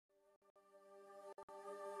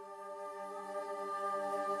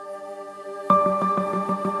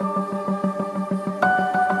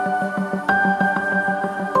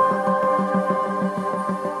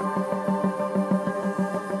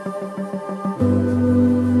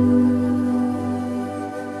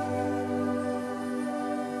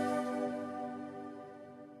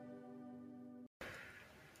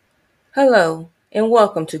Hello, and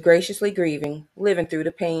welcome to Graciously Grieving, Living Through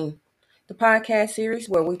the Pain, the podcast series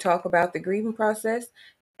where we talk about the grieving process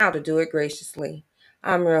and how to do it graciously.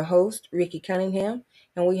 I'm your host, Ricky Cunningham,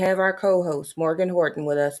 and we have our co-host, Morgan Horton,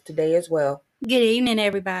 with us today as well. Good evening,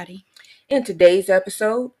 everybody. In today's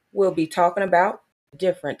episode, we'll be talking about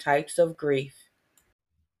different types of grief.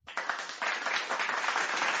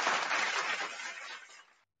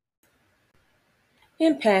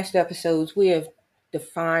 In past episodes, we have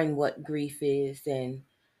defined what grief is, and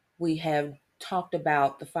we have talked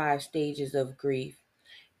about the 5 stages of grief.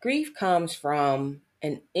 Grief comes from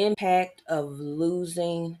an impact of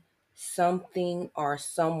losing something or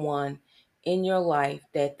someone in your life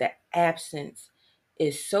that the absence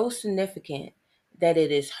is so significant that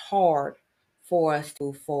it is hard for us to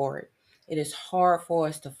move forward. It is hard for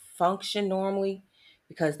us to function normally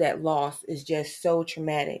because that loss is just so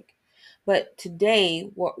traumatic. But today,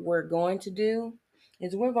 what we're going to do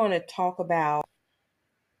is we're going to talk about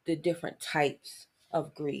the different types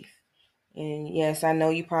of grief. And yes, I know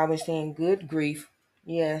you're probably saying good grief.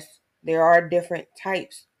 Yes, there are different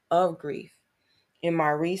types of grief. In my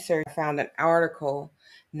research, I found an article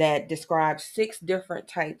that describes 6 different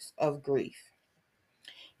types of grief.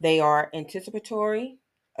 They are anticipatory,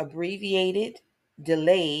 abbreviated,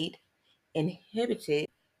 delayed, inhibited,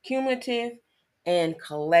 cumulative, and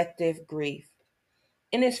collective grief.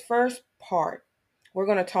 In this first part, we're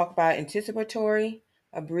going to talk about anticipatory,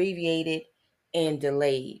 abbreviated, and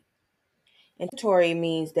delayed. Anticipatory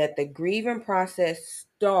means that the grieving process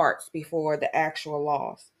starts before the actual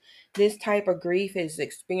loss. This type of grief is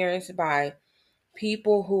experienced by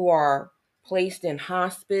people who are placed in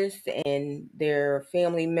hospice and their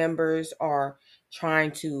family members are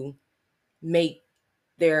trying to make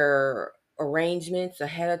their arrangements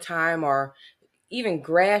ahead of time or even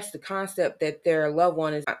grasp the concept that their loved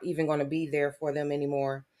one is not even going to be there for them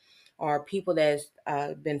anymore, or people that's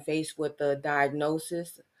been faced with a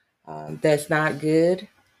diagnosis that's not good.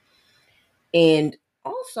 And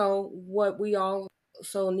also, what we also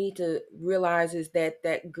need to realize is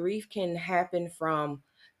that grief can happen from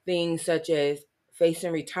things such as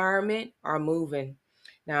facing retirement or moving.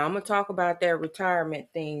 Now, I'm going to talk about that retirement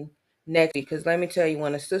thing next week because let me tell you,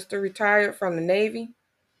 when a sister retired from the Navy,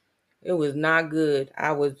 it was not good.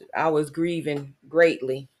 I was grieving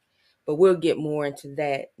greatly, but we'll get more into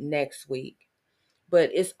that next week. But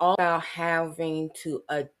it's all about having to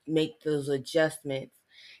make those adjustments.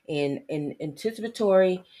 And in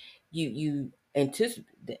anticipatory, you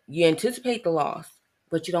anticipate the loss,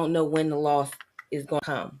 but you don't know when the loss is going to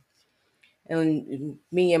come. And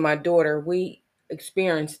me and my daughter, we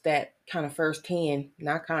experienced that kind of firsthand.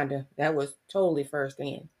 Not kind of, that was totally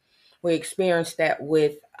firsthand. We experienced that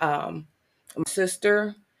with my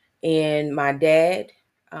sister and my dad.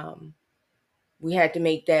 Um, we had to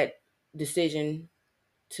make that decision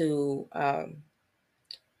to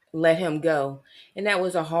let him go. And that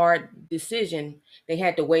was a hard decision. They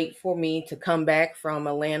had to wait for me to come back from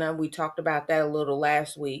Atlanta. We talked about that a little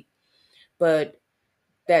last week. But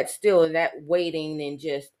that waiting and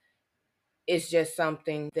it's just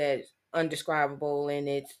something that's undescribable, and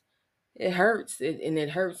it hurts and it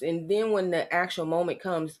hurts. And then when the actual moment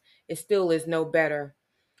comes, it still is no better.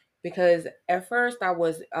 Because at first I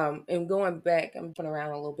was and going back, I'm going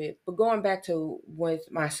around a little bit, but going back to with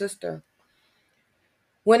my sister,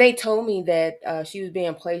 when they told me that she was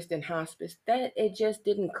being placed in hospice, that it just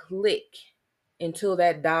didn't click until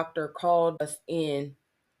that doctor called us in.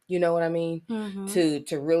 You know what I mean? Mm-hmm.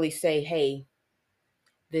 To really say, hey,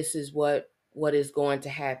 this is what is going to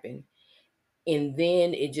happen. And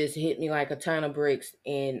then it just hit me like a ton of bricks,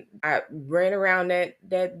 and I ran around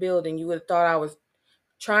that building. You would have thought I was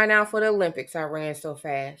trying out for the Olympics. I ran so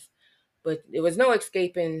fast. But there was no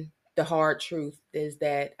escaping the hard truth is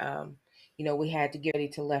that we had to get ready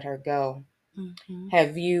to let her go. Mm-hmm.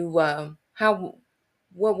 Have you how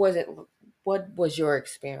what was it, what was your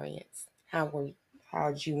experience? How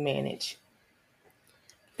did you manage?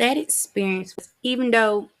 That experience was, even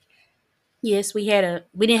though yes, we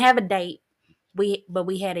didn't have a date, but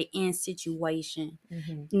we had an end situation.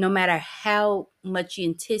 Mm-hmm. No matter how much you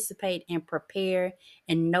anticipate and prepare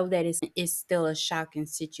and know that it's still a shocking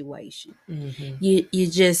situation. Mm-hmm. You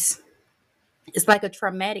just it's like a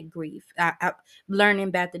traumatic grief. I learning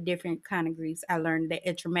about the different kind of griefs. I learned that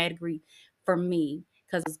a traumatic grief for me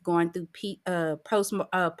because I was going through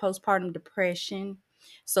postpartum depression.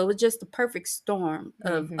 So it's just the perfect storm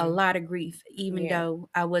of a Mm-hmm. lot of grief. Even Yeah. though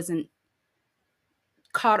I wasn't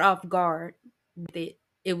caught off guard with it,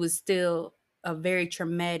 it was still a very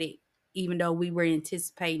traumatic. Even though we were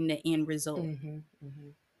anticipating the end result. Mm-hmm. Mm-hmm.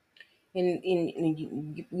 And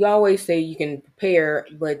you always say you can prepare,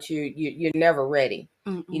 but you're never ready.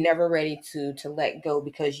 You're Mm-mm. never ready to let go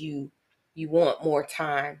because you want more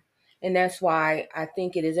time. And that's why I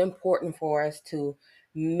think it is important for us to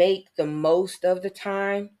make the most of the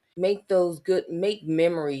time, make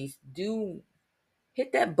memories, do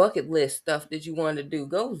hit that bucket list stuff that you want to do.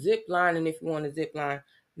 Go zip lining if you want to zip line.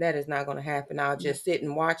 That is not going to happen. I'll just sit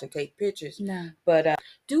and watch and take pictures. No. But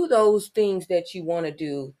do those things that you want to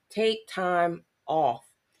do. Take time off.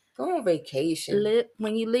 Go on vacation.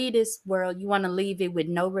 When you leave this world, you want to leave it with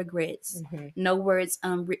no regrets, no words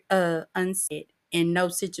unsaid, and no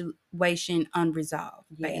situation unresolved.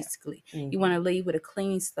 Yeah. Basically, you want to leave with a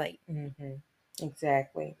clean slate.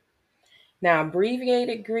 Exactly. Now,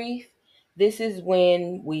 abbreviated grief, this is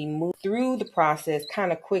when we move through the process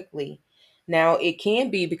kind of quickly. Now, it can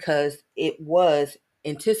be because it was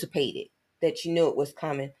anticipated that you knew it was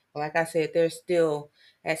coming. Like I said, there's still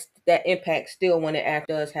that impact still when it act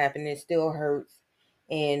does happen. It still hurts,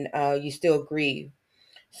 and you still grieve.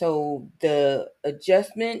 So the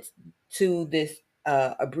adjustments to this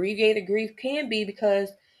abbreviated grief can be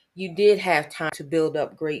because you did have time to build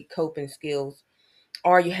up great coping skills,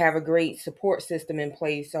 or you have a great support system in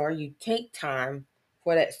place, or you take time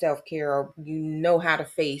for that self-care, or you know how to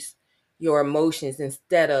face your emotions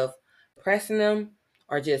instead of pressing them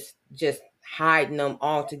or just hiding them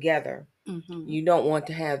altogether. Mm-hmm. You don't want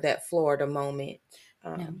to have that Florida moment.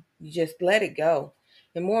 No. You just let it go.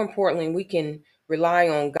 And more importantly, we can rely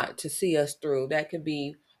on God to see us through. That could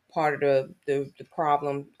be part of the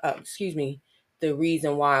problem, excuse me, the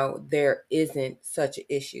reason why there isn't such an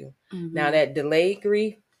issue. Now, Mm-hmm. that delayed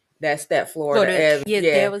grief, that's that Florida Florida, Evans. yes,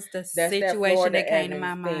 that Yeah, was the that's that situation Florida that came to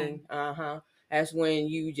my Evans mind. thing. That's when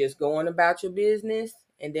you just going about your business,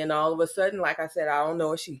 and then all of a sudden, like I said, I don't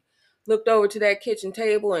know if she looked over to that kitchen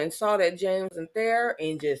table and saw that James wasn't there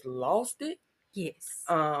and just lost it. Yes.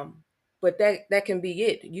 But that can be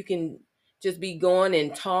it. You can just be going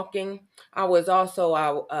and talking. I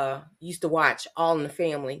used to watch All in the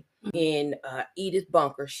Family, and Edith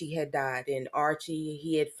Bunker, she had died, and Archie,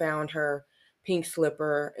 he had found her pink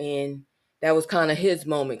slipper, and that was kind of his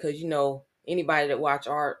moment because anybody that watched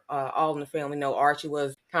All in the Family know Archie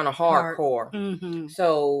was kind of Hard. hardcore. Mm-hmm.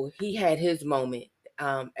 So he had his moment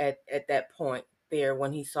at that point there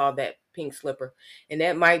when he saw that pink slipper. And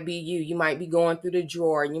that might be you. You might be going through the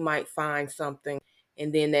drawer and you might find something,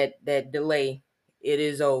 and then that delay, it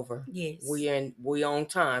is over. Yes. We on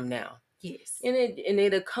time now. Yes. And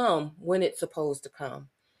it'll come when it's supposed to come.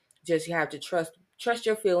 Just you have to trust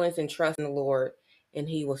your feelings and trust in the Lord, and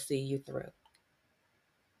He will see you through.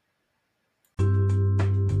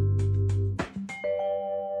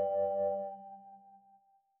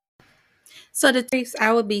 So the griefs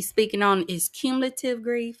I will be speaking on is cumulative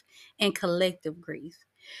grief and collective grief.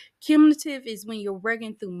 Cumulative is when you're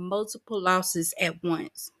working through multiple losses at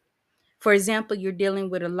once. For example, you're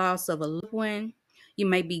dealing with a loss of a loved one. You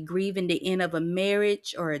may be grieving the end of a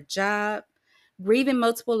marriage or a job. Grieving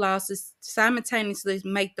multiple losses simultaneously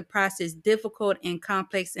make the process difficult and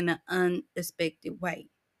complex in an unexpected way.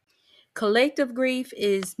 Collective grief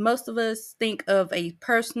is most of us think of a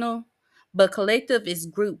personal, but collective is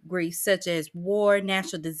group grief, such as war,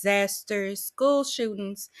 natural disasters, school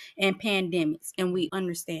shootings, and pandemics. And we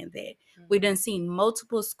understand that. We done seen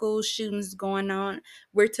multiple school shootings going on.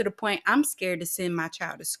 We're to the point I'm scared to send my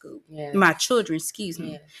child to school. Yes. My children, excuse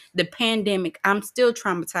me. Yes. The pandemic, I'm still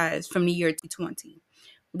traumatized from the year 2020.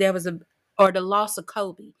 There was or the loss of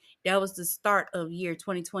Kobe. That was the start of year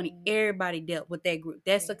 2020. Everybody dealt with that group.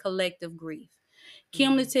 That's a collective grief.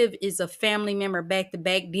 Cumulative is a family member back to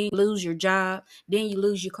back. Then you lose your job. Then you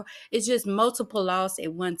lose your car. It's just multiple loss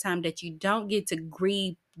at one time that you don't get to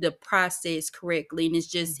grieve the process correctly. And it's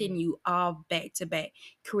just hitting you all back to back,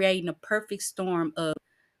 creating a perfect storm of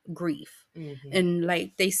grief. And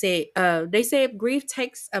like they said grief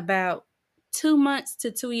takes about 2 months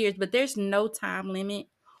to 2 years, but there's no time limit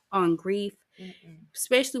on grief,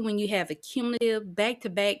 especially when you have a cumulative back to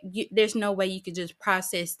back. There's no way you could just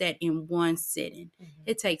process that in one sitting.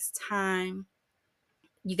 It takes time.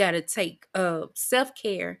 You got to take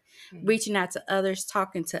self-care, reaching out to others,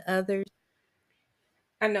 talking to others.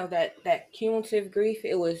 I know that cumulative grief,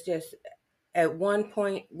 it was just at one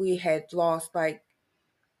point we had lost like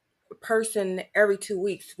a person every 2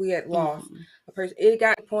 weeks. We had lost Mm-hmm. a person. It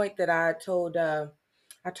got to the point that I told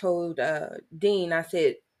Dean, I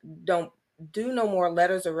said, don't do no more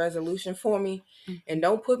letters of resolution for me, and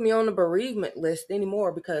don't put me on the bereavement list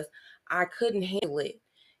anymore because I couldn't handle it.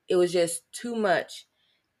 It was just too much.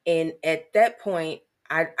 And at that point,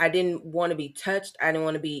 I didn't want to be touched. I didn't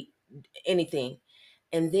want to be anything.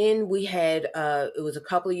 And then we had it was a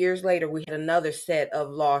couple of years later, we had another set of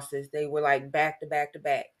losses. They were like back to back to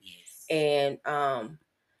back. Yes. And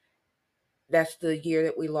that's the year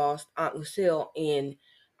that we lost Aunt Lucille. And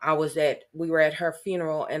we were at her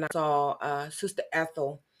funeral, and I saw Sister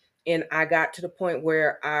Ethel, and I got to the point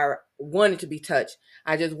where I wanted to be touched.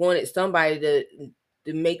 I just wanted somebody to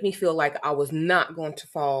make me feel like I was not going to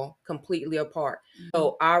fall completely apart. Mm-hmm.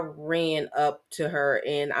 So I ran up to her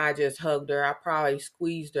and I just hugged her. I probably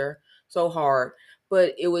squeezed her so hard,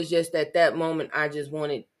 but it was just at that moment I just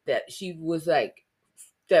wanted that she was like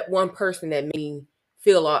that one person that made me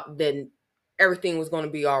feel that everything was going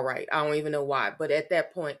to be all right. I don't even know why, but at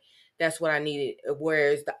that point, that's what I needed.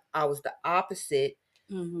 Whereas I was the opposite.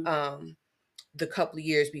 Mm-hmm. The couple of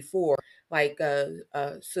years before, like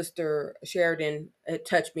Sister Sheridan had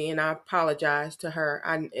touched me, and I apologized to her.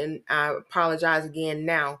 And I apologize again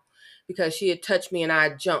now because she had touched me and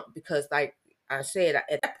I jumped because, like I said,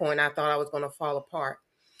 at that point I thought I was going to fall apart.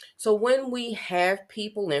 So when we have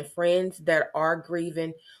people and friends that are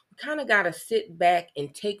grieving, we kind of got to sit back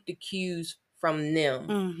and take the cues from them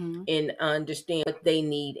Mm-hmm. and understand what they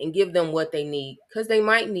need and give them what they need, because they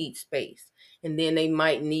might need space, and then they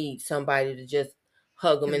might need somebody to just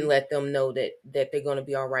hug them and let them know that they're going to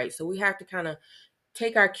be all right. So we have to kind of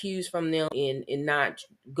take our cues from them and not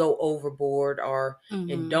go overboard or and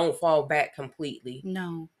Mm-hmm. don't fall back completely.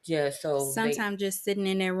 No. Just so they Sometimes just sitting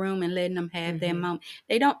in their room and letting them have that Mhm. moment.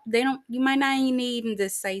 They don't, you might not even need them to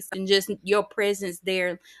say something. Just your presence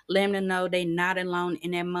there, letting them know they're not alone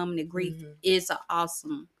in that moment of grief Mhm. is an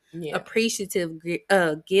awesome, Yeah. appreciative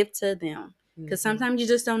gift to them. Because Mhm. sometimes you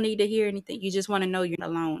just don't need to hear anything. You just want to know you're not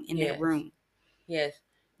alone in that Yes. room. Yes.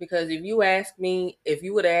 Because if you would ask me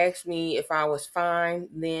if I was fine,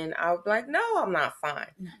 then I would be like, no, I'm not fine.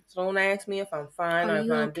 No. So don't ask me if I'm fine Are or if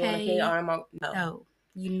you I'm doing okay okay? or no. No,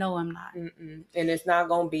 you know I'm not. Mm-mm. And it's not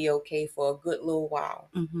going to be okay for a good little while.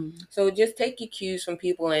 Mm-hmm. So just take your cues from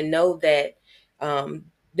people and know that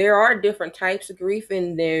there are different types of grief,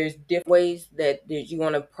 and there's different ways that you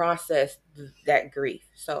want to process that grief.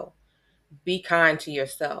 So be kind to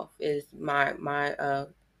yourself is my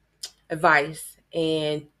advice,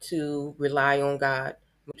 and to rely on God.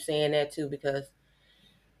 I'm saying that too because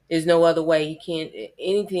there's no other way. You can't.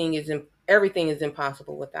 Everything is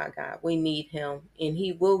impossible without God. We need Him, and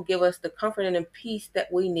He will give us the comfort and the peace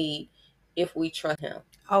that we need if we trust Him.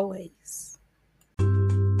 Always.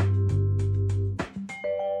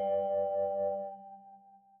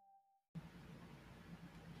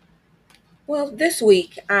 Well, this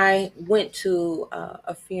week I went to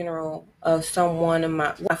a funeral of someone of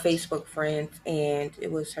my Facebook friends, and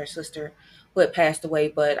it was her sister who had passed away.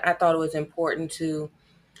 But I thought it was important to,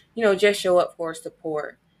 just show up for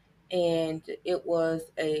support. And it was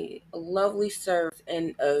a lovely service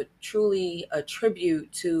and truly a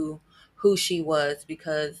tribute to who she was,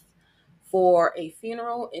 because for a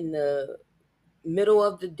funeral in the middle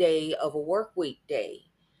of the day of a work week day,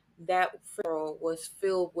 that funeral was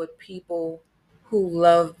filled with people who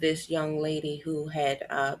loved this young lady who had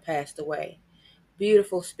passed away.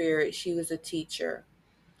 Beautiful spirit. She was a teacher.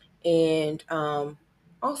 And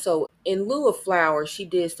also, in lieu of flowers, she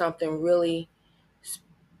did something really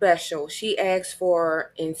special. She asked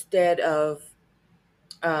for, instead of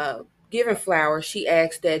uh, giving flowers, she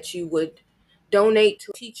asked that you would donate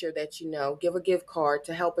to a teacher that you know, give a gift card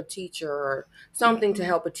to help a teacher or something to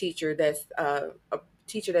help a teacher that's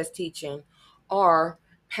teaching, or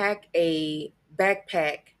pack a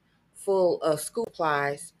backpack full of school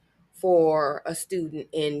supplies for a student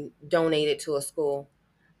and donate it to a school.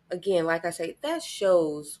 Again, like I say, that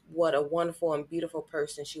shows what a wonderful and beautiful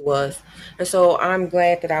person she was. And so I'm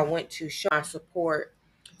glad that I went to show my support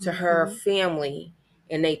to her family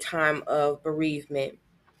in a time of bereavement.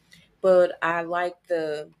 But I like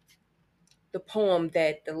the poem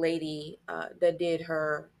that the lady that did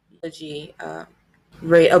her eulogy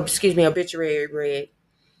obituary read,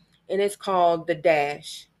 and it's called "The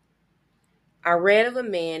Dash." I read of a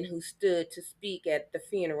man who stood to speak at the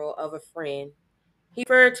funeral of a friend. He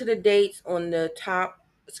referred to the dates on the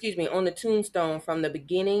tombstone from the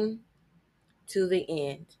beginning to the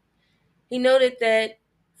end. He noted that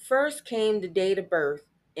first came the date of birth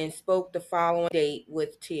and spoke the following date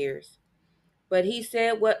with tears. But he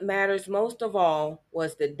said what matters most of all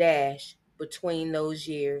was the dash between those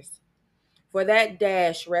years. For that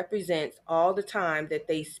dash represents all the time that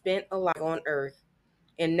they spent alive on earth.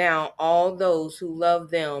 And now all those who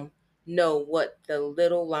love them know what the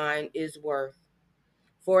little line is worth.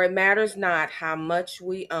 For it matters not how much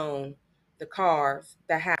we own, the cars,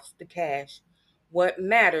 the house, the cash. What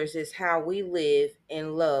matters is how we live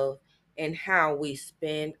and love and how we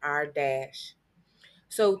spend our dash.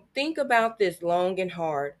 So think about this long and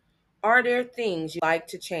hard. Are there things you'd like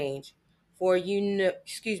to change? For you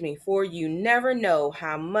never know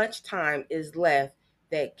how much time is left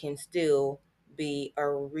that can still be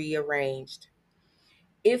rearranged.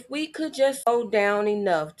 If we could just slow down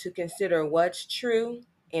enough to consider what's true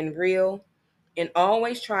and real, and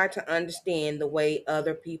always try to understand the way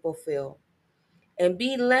other people feel, and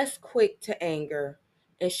be less quick to anger,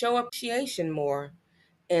 and show appreciation more,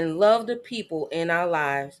 and love the people in our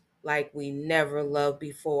lives like we never loved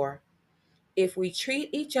before. If we treat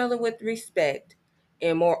each other with respect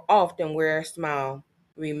and more often wear a smile,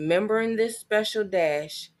 remembering this special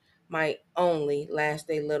dash might only last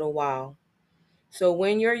a little while. So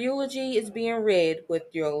when your eulogy is being read with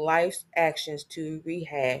your life's actions to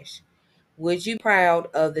rehash, would you be proud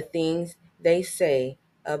of the things they say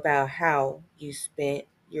about how you spent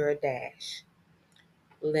your dash?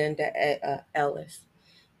 Linda Ellis.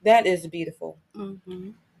 That is beautiful.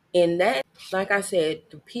 Mm-hmm. In that, like I said,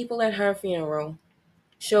 the people at her funeral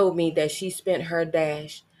showed me that she spent her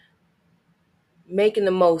dash making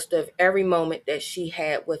the most of every moment that she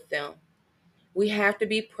had with them. We have to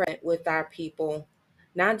be present with our people,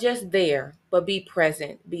 not just there, but be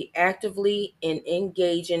present, be actively and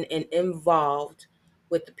engaging and involved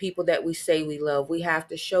with the people that we say we love. We have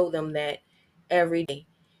to show them that every day.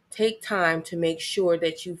 Take time to make sure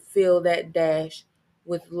that you fill that dash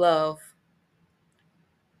with love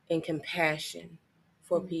and compassion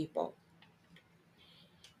for people.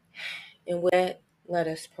 And with that, let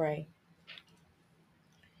us pray.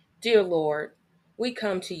 Dear Lord, we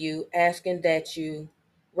come to you asking that you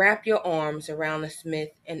wrap your arms around the Smith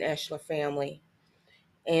and Eschler family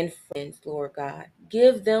and friends, Lord God.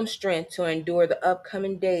 Give them strength to endure the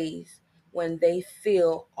upcoming days when they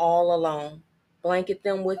feel all alone. Blanket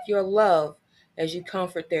them with your love as you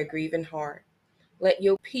comfort their grieving heart. Let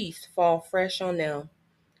your peace fall fresh on them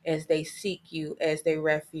as they seek you as their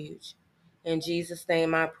refuge. In Jesus'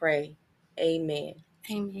 name I pray. Amen.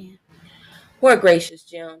 Amen. Well, gracious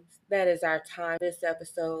gems, that is our time this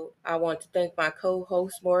episode. I want to thank my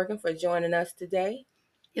co-host Morgan for joining us today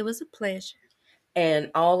It was a pleasure. and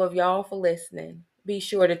all of y'all for listening. Be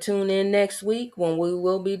sure to tune in next week when we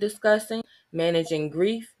will be discussing managing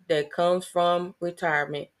grief that comes from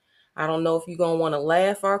retirement. I don't know if you're going to want to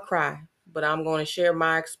laugh or cry, but I'm going to share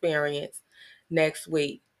my experience next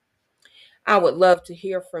week. I would love to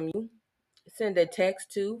hear from you. Send a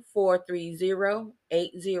text to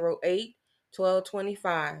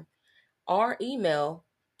 430-808-1225 or email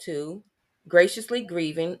to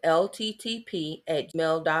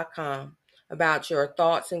graciouslygrievinglttp@gmail.com about your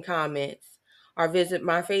thoughts and comments, or visit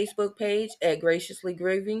my Facebook page at Graciously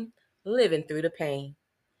Grieving, Living Through the Pain.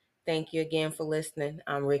 Thank you again for listening.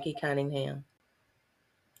 I'm Ricky Cunningham.